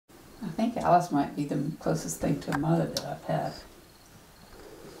think Alice might be the closest thing to a mother that I've had.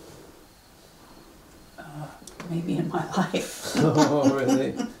 Maybe in my life. Oh,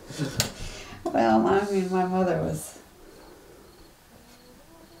 really? Well, I mean, my mother was,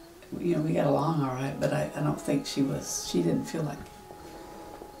 you know, we got along all right, but I don't think she didn't feel like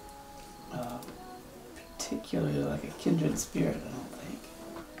particularly like a kindred spirit, I don't think.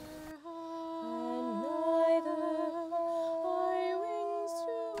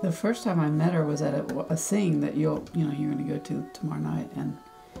 The first time I met her was at a sing that you're going to go to tomorrow night, and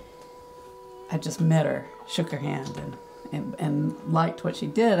I just met her, shook her hand, and liked what she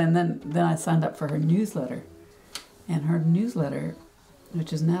did, and then I signed up for her newsletter. And her newsletter,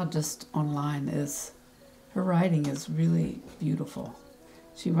 which is now just online, her writing is really beautiful.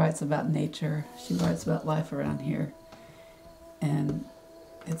 She writes about nature, she writes about life around here, and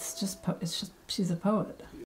she's a poet.